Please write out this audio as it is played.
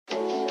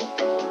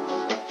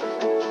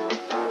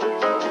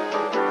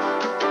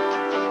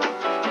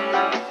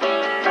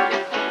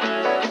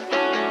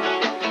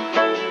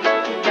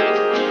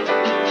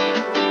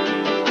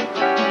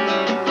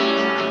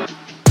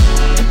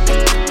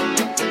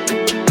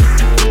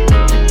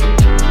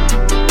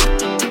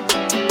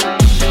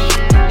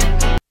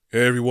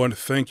Hey everyone,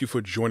 thank you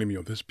for joining me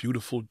on this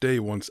beautiful day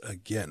once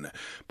again.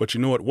 But you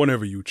know what?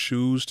 Whenever you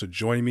choose to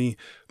join me,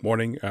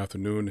 morning,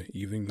 afternoon,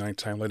 evening,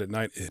 nighttime, late at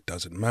night, it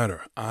doesn't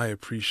matter. I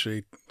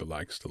appreciate the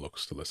likes, the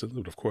looks, the listens,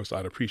 but of course,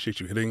 I'd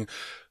appreciate you hitting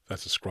that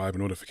subscribe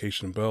and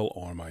notification bell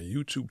on my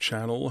YouTube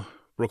channel,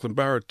 Brooklyn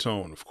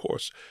Baritone. Of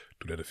course,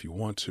 do that if you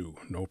want to.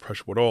 No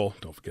pressure at all.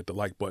 Don't forget the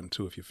like button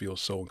too if you feel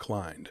so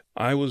inclined.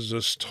 I was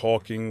just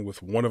talking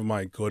with one of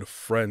my good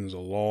friends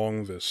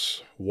along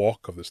this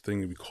walk of this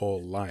thing we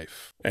call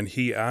life, and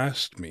he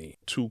asked me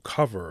to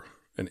cover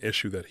an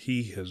issue that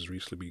he has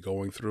recently been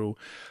going through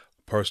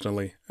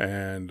personally,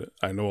 and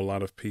I know a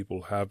lot of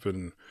people have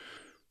been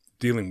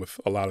dealing with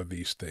a lot of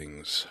these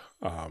things.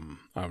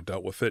 I've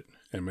dealt with it,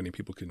 and many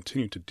people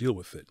continue to deal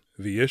with it.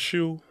 The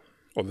issue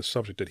or the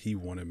subject that he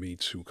wanted me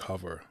to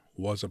cover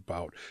was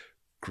about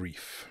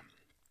grief.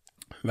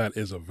 That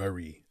is a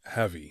very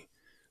heavy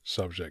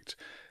subject,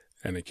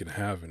 and it can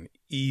have an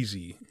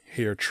easy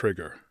hair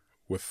trigger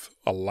with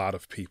a lot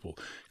of people,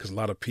 because a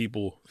lot of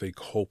people, they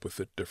cope with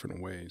it different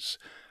ways.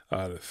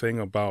 The thing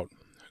about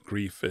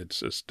grief,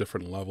 it's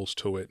different levels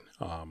to it,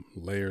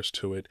 layers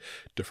to it,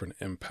 different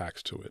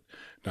impacts to it.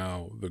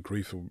 Now, the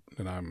grief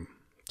that I'm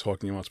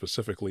talking about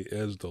specifically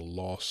is the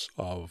loss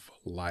of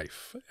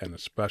life, and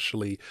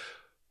especially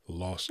the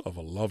loss of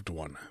a loved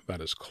one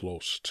that is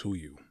close to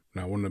you.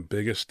 Now, one of the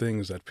biggest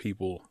things that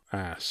people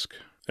ask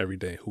every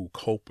day who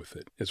cope with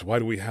it is, why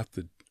do we have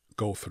to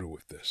go through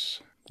with this?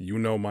 You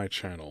know my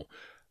channel.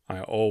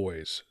 I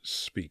always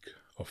speak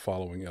of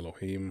following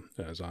Elohim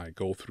as I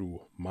go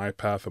through my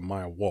path and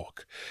my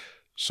walk.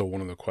 So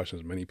one of the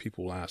questions many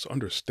people ask,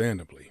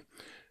 understandably,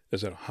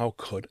 is that how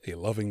could a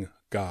loving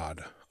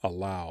God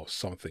allow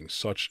something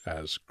such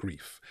as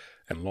grief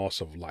and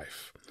loss of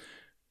life?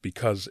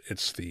 Because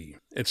it's the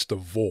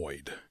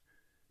void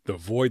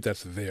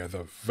that's there,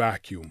 the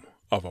vacuum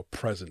of a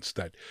presence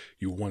that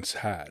you once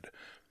had,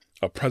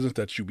 a presence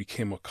that you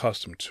became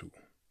accustomed to,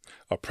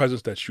 a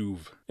presence that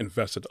you've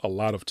invested a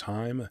lot of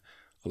time,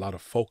 a lot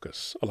of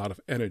focus, a lot of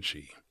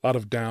energy, a lot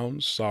of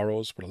downs,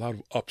 sorrows, but a lot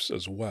of ups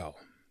as well.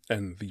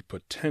 And the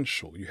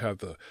potential, you have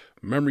the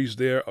memories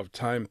there of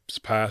times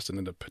past, and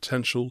then the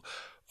potential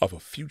of a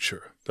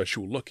future that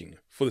you're looking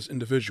for this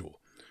individual,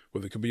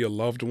 whether it could be a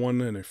loved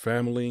one in a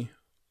family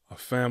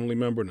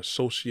member, an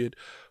associate,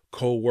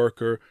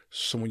 co-worker,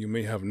 someone you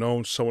may have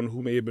known, someone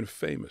who may have been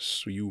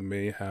famous, who you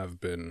may have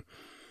been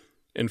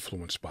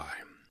influenced by.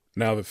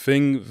 Now, the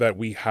thing that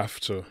we have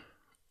to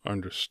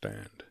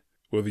understand,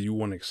 whether you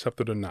want to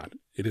accept it or not,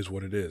 it is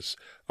what it is.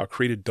 Our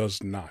Creator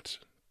does not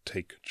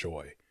take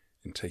joy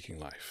in taking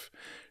life.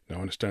 Now,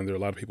 I understand there are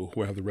a lot of people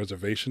who have the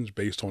reservations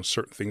based on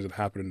certain things that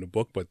happen in the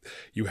book, but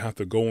you have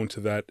to go into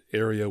that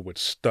area with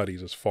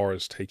studies as far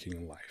as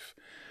taking life.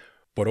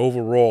 But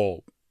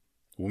overall,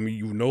 when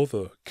you know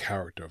the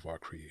character of our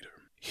Creator,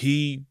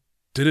 He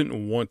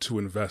didn't want to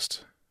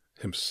invest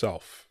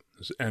himself,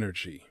 his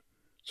energy,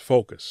 his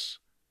focus,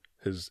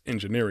 his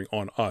engineering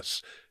on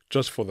us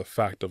just for the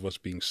fact of us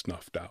being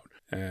snuffed out.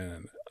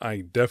 And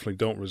I definitely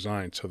don't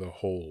resign to the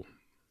whole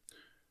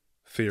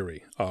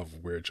theory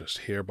of we're just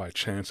here by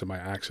chance and by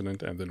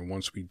accident, and then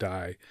once we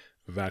die,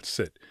 that's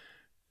it.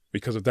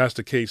 Because if that's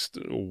the case,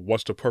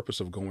 what's the purpose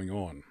of going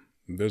on?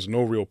 There's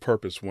no real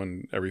purpose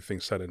when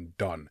everything's said and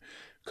done.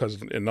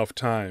 Because enough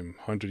time,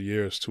 100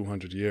 years,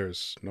 200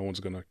 years, no one's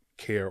going to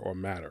care or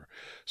matter.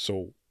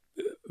 So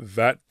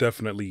that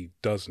definitely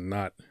does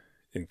not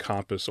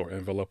encompass or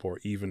envelop or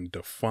even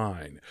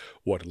define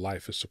what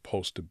life is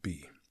supposed to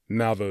be.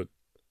 Now, the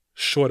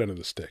short end of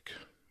the stick,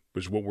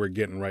 which is what we're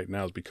getting right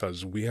now, is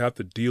because we have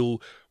to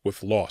deal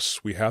with loss.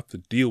 We have to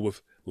deal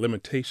with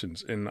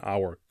limitations in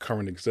our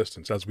current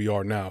existence as we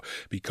are now,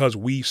 because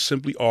we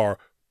simply are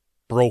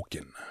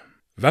broken.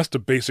 That's the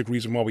basic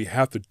reason why we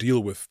have to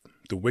deal with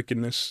the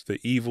wickedness, the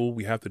evil.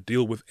 We have to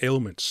deal with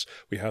ailments.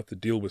 We have to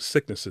deal with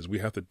sicknesses. We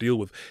have to deal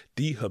with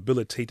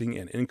debilitating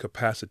and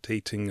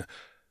incapacitating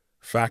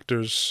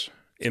factors,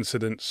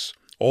 incidents,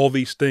 all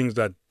these things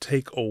that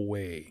take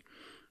away,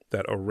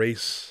 that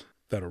erase,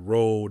 that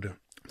erode,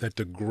 that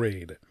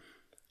degrade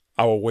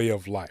our way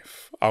of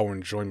life, our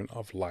enjoyment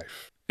of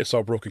life. It's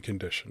our broken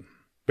condition,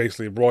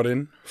 basically brought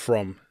in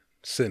from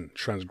sin,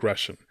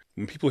 transgression.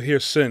 When people hear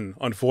sin,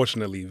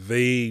 unfortunately,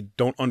 they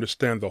don't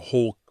understand the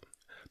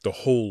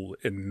whole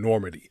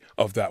enormity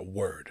of that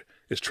word.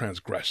 It's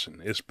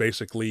transgression. It's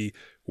basically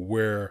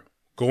we're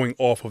going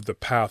off of the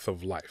path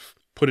of life.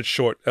 Put it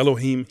short,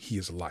 Elohim, He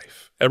is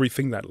life.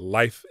 Everything that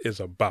life is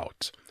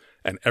about,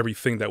 and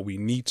everything that we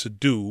need to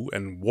do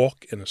and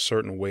walk in a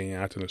certain way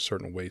and act in a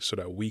certain way so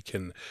that we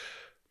can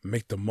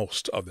make the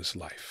most of this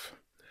life.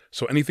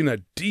 So anything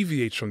that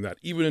deviates from that,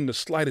 even in the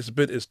slightest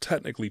bit, is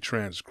technically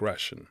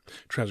transgression.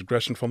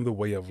 Transgression from the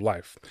way of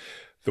life.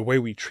 The way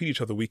we treat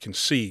each other, we can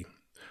see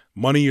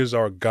money is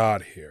our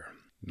God here.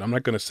 And I'm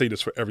not going to say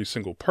this for every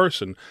single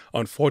person.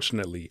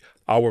 Unfortunately,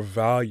 our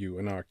value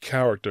and our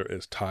character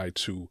is tied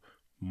to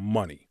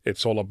money.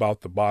 It's all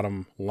about the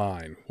bottom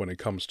line when it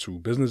comes to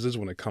businesses,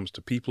 when it comes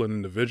to people and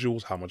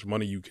individuals, how much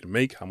money you can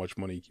make, how much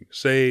money you can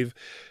save,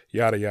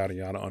 yada, yada,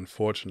 yada,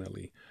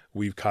 unfortunately.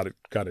 we've got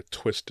it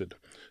twisted.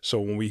 So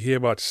when we hear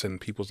about sin,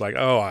 people's like,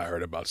 oh, I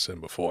heard about sin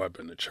before. I've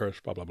been to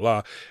church, blah, blah,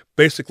 blah.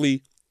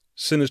 Basically,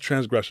 sin is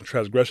transgression.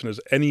 Transgression is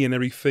any and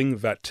everything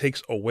that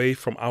takes away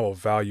from our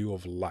value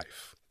of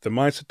life. The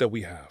mindset that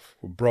we have,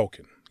 we're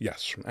broken.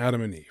 Yes, from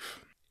Adam and Eve.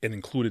 It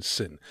included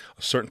sin,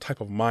 a certain type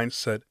of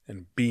mindset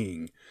and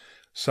being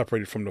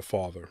separated from the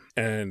Father.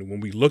 And when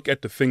we look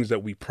at the things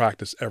that we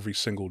practice every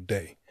single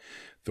day,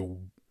 the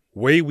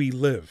way we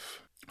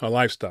live, our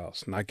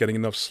lifestyles, not getting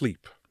enough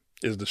sleep,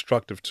 is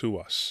destructive to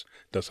us.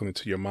 Does something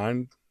to your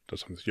mind,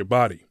 does something to your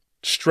body.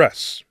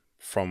 Stress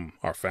from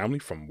our family,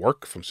 from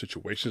work, from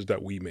situations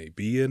that we may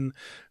be in,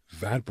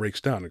 that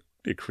breaks down.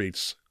 It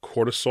creates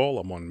cortisol,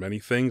 among many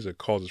things. It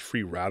causes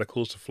free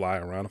radicals to fly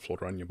around and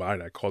float around your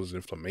body. That causes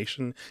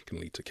inflammation, can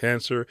lead to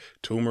cancer,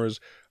 tumors,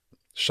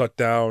 shut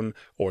down,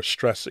 or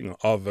stressing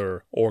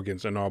other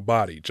organs in our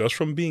body. Just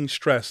from being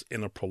stressed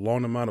in a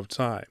prolonged amount of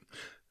time,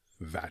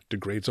 that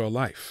degrades our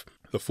life.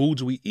 The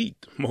foods we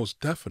eat most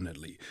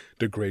definitely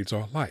degrades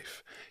our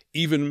life.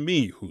 Even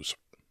me, who's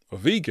a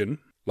vegan,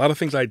 a lot of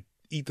things I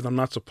eat that I'm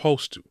not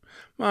supposed to.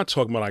 I'm not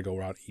talking about I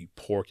go out and eat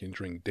pork and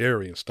drink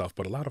dairy and stuff,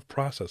 but a lot of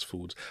processed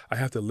foods, I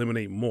have to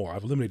eliminate more.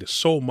 I've eliminated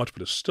so much, but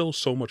there's still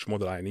so much more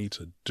that I need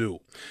to do.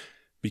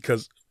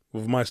 Because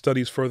with my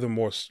studies,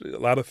 furthermore, a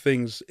lot of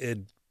things, it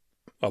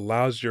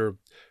allows your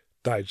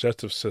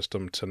digestive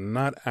system to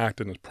not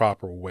act in its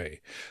proper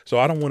way. So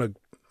I don't want to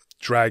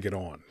drag it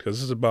on because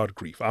this is about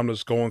grief. I'm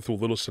just going through a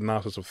little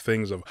synopsis of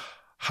things of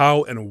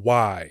how and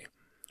why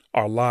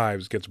our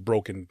lives gets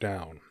broken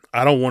down.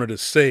 I don't want to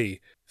say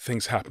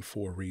things happen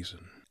for a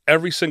reason.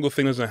 Every single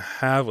thing doesn't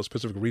have a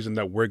specific reason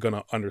that we're going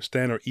to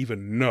understand or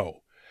even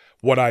know.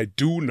 What I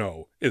do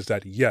know is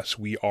that, yes,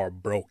 we are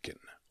broken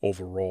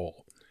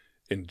overall.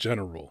 In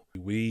general,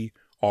 we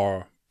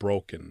are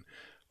broken.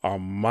 Our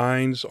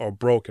minds are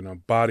broken. Our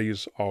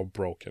bodies are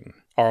broken.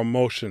 Our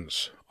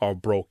emotions are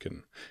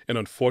broken. And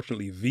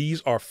unfortunately,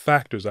 these are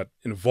factors that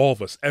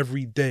involve us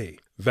every day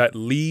that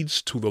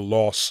leads to the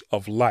loss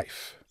of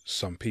life.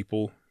 Some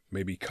people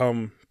may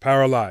become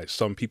paralyzed.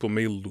 Some people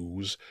may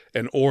lose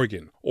an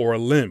organ or a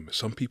limb.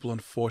 Some people,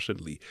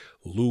 unfortunately,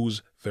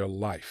 lose their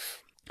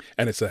life.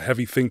 And it's a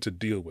heavy thing to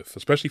deal with,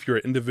 especially if you're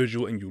an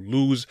individual and you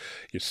lose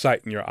your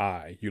sight in your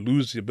eye. You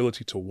lose the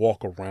ability to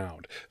walk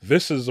around.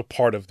 This is a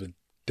part of the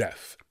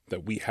death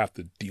that we have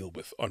to deal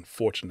with,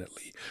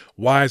 unfortunately.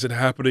 Why is it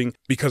happening?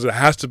 Because it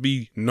has to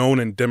be known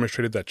and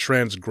demonstrated that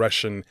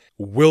transgression,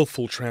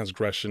 willful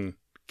transgression,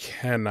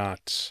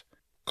 cannot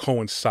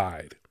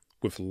coincide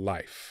with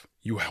life.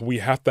 We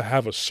have to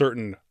have a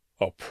certain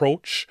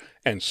approach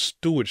and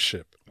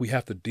stewardship. We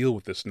have to deal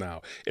with this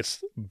now.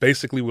 It's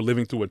basically we're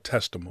living through a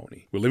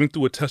testimony. We're living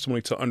through a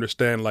testimony to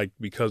understand,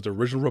 because the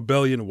original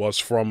rebellion was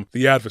from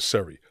the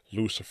adversary,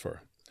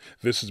 Lucifer.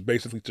 This is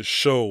basically to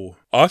show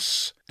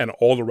us and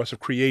all the rest of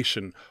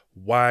creation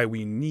why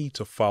we need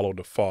to follow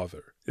the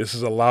Father. This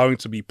is allowing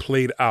to be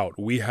played out.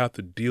 We have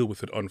to deal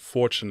with it,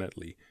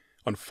 unfortunately.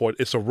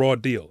 It's a raw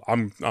deal.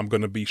 I'm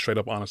going to be straight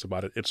up honest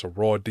about it. It's a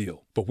raw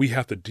deal. But we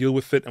have to deal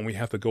with it, and we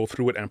have to go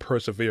through it and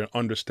persevere and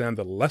understand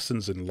the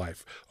lessons in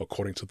life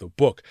according to the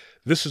book.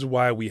 This is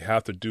why we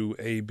have to do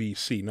A, B,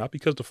 C. Not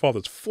because the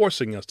Father's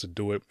forcing us to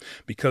do it,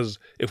 because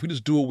if we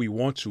just do what we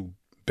want to,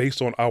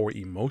 based on our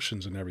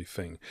emotions and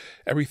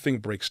everything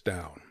breaks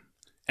down.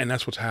 And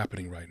that's what's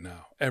happening right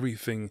now.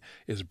 Everything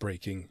is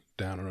breaking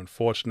down. And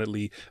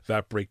unfortunately,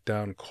 that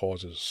breakdown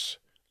causes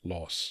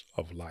loss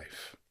of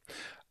life.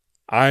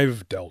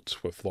 I've dealt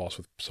with loss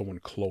with someone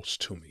close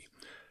to me.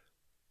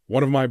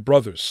 One of my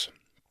brothers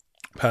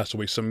passed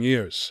away some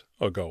years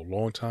ago,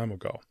 long time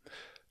ago.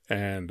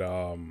 And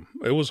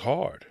it was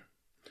hard.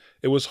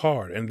 It was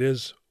hard. And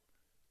there's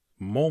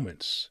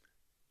moments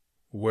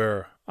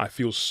where I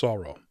feel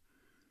sorrow.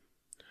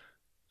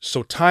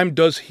 So time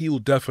does heal,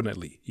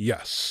 definitely.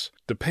 Yes.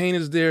 The pain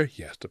is there.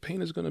 Yes, the pain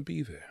is going to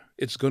be there.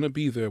 It's going to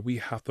be there. We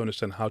have to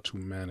understand how to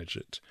manage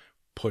it,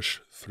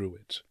 push through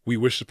it. We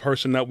wish the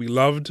person that we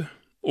loved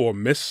or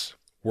miss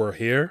were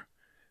here.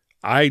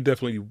 I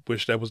definitely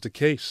wish that was the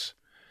case,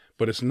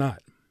 but it's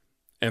not.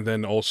 And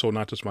then also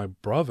not just my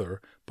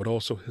brother, but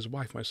also his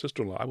wife, my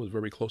sister-in-law. I was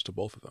very close to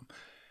both of them.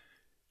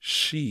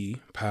 She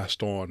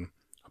passed on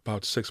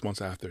about 6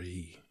 months after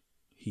he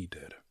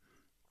did.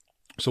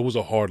 So it was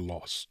a hard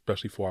loss,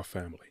 especially for our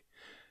family.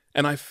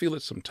 And I feel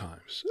it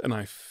sometimes, and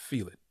I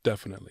feel it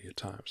definitely at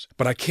times.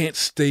 But I can't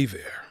stay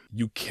there.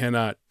 You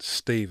cannot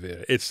stay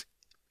there. It's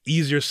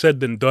easier said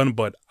than done,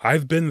 but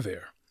I've been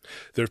there.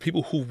 There are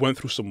people who went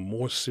through some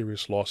more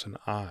serious loss than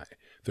I.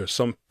 There are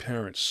some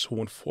parents who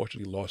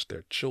unfortunately lost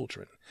their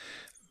children.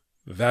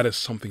 That is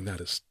something that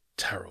is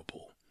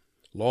terrible.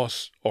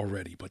 Loss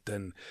already, but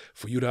then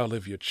for you to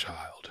outlive your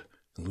child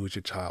and lose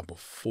your child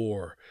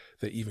before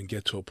they even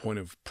get to a point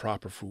of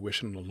proper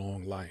fruition in a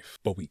long life.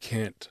 But we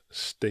can't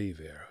stay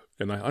there.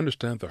 And I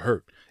understand the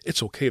hurt.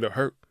 It's okay to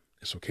hurt.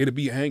 It's okay to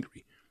be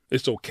angry.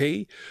 It's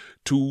okay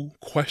to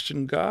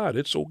question God.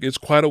 It's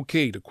quite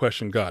okay to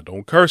question God.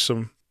 Don't curse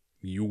him.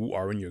 You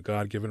are in your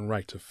God-given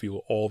right to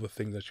feel all the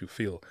things that you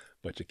feel,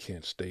 but you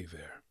can't stay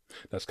there.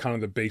 That's kind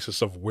of the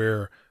basis of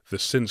where the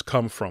sins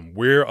come from.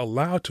 We're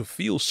allowed to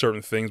feel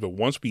certain things, but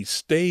once we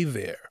stay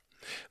there,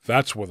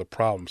 that's where the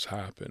problems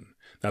happen.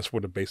 That's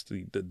where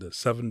the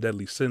 7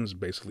 deadly sins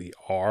basically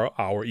are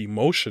our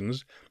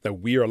emotions that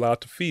we are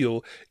allowed to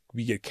feel.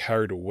 We get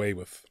carried away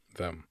with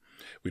them.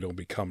 We don't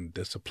become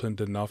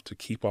disciplined enough to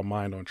keep our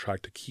mind on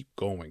track, to keep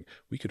going.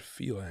 We could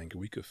feel anger.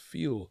 We could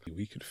feel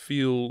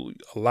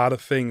a lot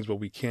of things, but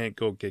we can't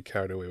go get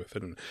carried away with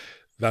it. And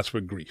that's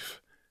with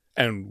grief.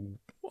 And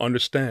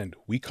understand,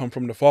 we come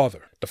from the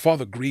Father. The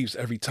Father grieves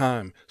every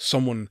time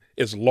someone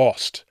is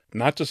lost.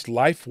 Not just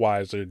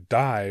life-wise or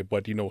die,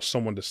 but,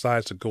 someone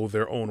decides to go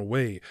their own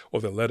way or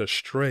they're led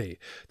astray.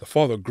 The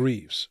Father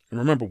grieves. And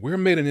remember, we're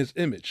made in his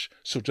image.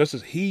 So just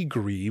as he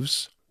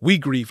grieves, we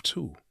grieve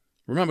too.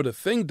 Remember,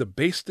 the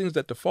base things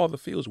that the Father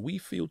feels, we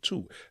feel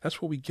too.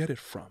 That's where we get it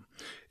from.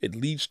 It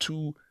leads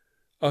to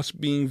us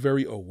being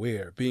very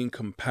aware, being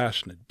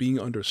compassionate, being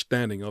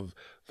understanding of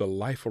the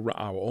life of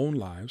our own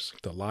lives,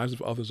 the lives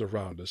of others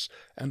around us,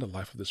 and the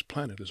life of this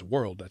planet, this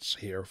world that's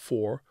here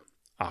for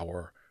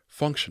our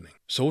functioning.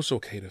 So it's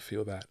okay to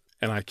feel that.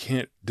 And I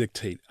can't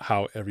dictate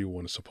how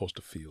everyone is supposed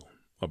to feel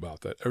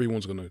about that.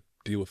 Everyone's going to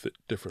deal with it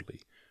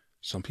differently.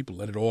 Some people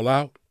let it all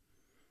out.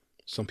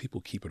 Some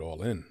people keep it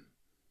all in.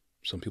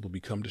 Some people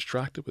become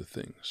distracted with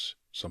things.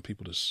 Some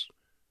people just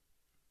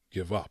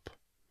give up.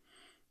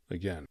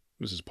 Again,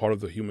 this is part of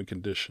the human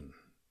condition.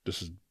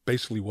 This is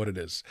basically what it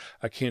is.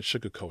 I can't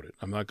sugarcoat it.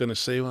 I'm not going to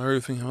say, well,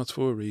 everything happens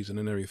for a reason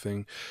and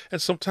everything.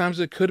 And sometimes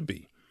it could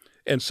be.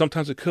 And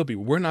sometimes it could be.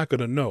 We're not going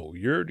to know.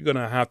 You're going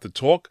to have to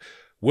talk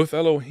with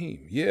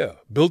Elohim. Yeah,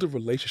 build a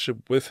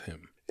relationship with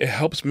him. It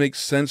helps make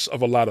sense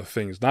of a lot of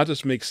things. Not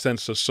just make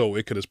sense so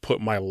it could just put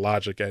my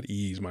logic at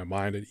ease, my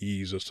mind at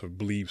ease, just to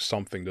believe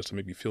something, just to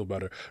make me feel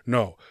better.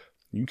 No,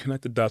 you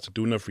connect the dots to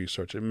do enough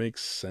research. It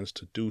makes sense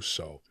to do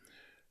so.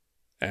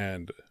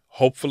 And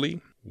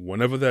hopefully,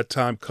 whenever that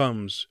time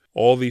comes,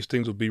 all these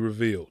things will be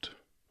revealed.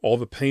 All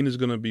the pain is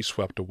going to be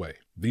swept away.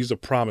 These are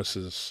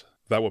promises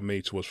that were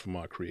made to us from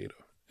our Creator.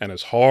 And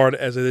as hard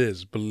as it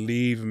is,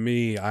 believe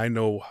me, I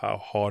know how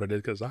hard it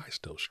is because I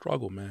still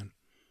struggle, man.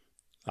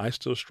 I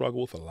still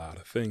struggle with a lot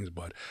of things,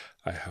 but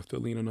I have to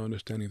lean on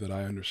understanding that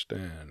I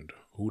understand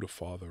who the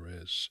Father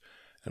is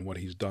and what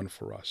he's done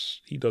for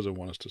us. He doesn't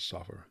want us to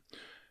suffer.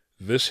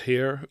 This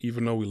here,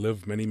 even though we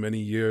live many, many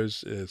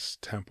years, is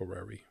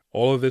temporary.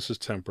 All of this is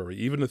temporary.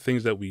 Even the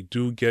things that we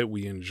do get,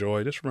 we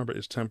enjoy. Just remember,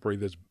 it's temporary.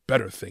 There's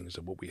better things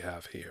than what we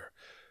have here.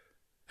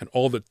 And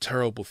all the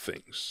terrible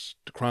things,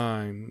 the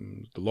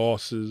crime, the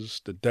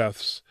losses, the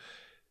deaths,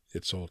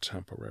 it's all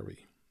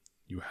temporary.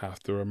 You have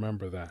to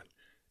remember that.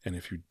 And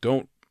if you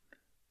don't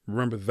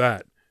remember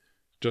that,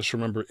 just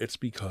remember it's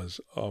because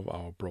of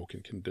our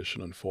broken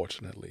condition,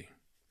 unfortunately.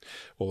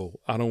 Well,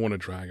 I don't want to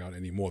drag out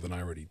any more than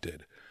I already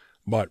did.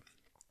 But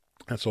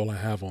that's all I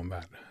have on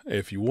that.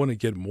 If you want to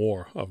get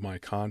more of my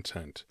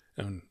content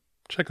and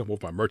check out more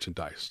of my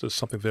merchandise, there's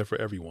something there for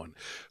everyone.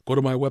 Go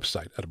to my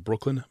website at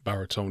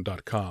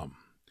brooklynbaritone.com.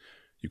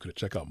 You can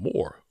check out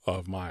more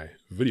of my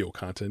video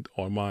content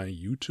on my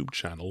YouTube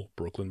channel,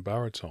 Brooklyn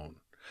Baritone.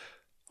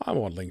 I'm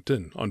on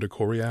LinkedIn under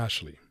Corey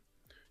Ashley.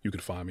 You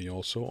can find me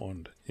also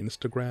on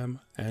Instagram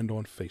and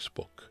on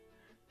Facebook.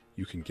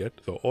 You can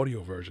get the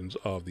audio versions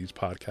of these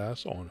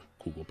podcasts on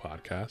Google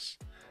Podcasts,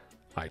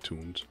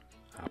 iTunes,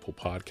 Apple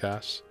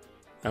Podcasts,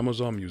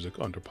 Amazon Music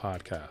under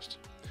Podcast.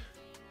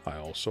 I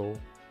also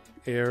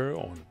air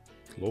on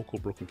local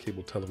Brooklyn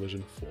Cable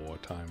Television 4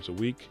 times a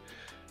week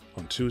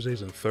on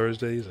Tuesdays and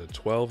Thursdays at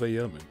 12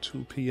 a.m. and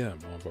 2 p.m.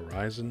 on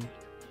Verizon,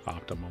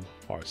 Optimum,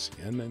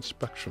 RCN, and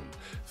Spectrum.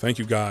 Thank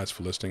you guys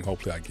for listening.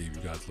 Hopefully I gave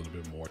you guys a little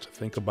bit more to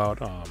think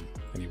about.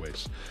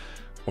 Anyways,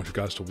 I want you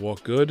guys to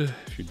walk good.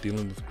 If you're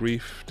dealing with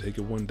grief, take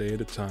it one day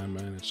at a time,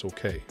 man. It's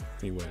okay.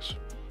 Anyways,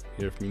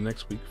 hear from you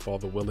next week.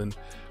 Father willing,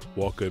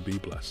 walk good, be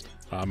blessed.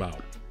 I'm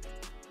out.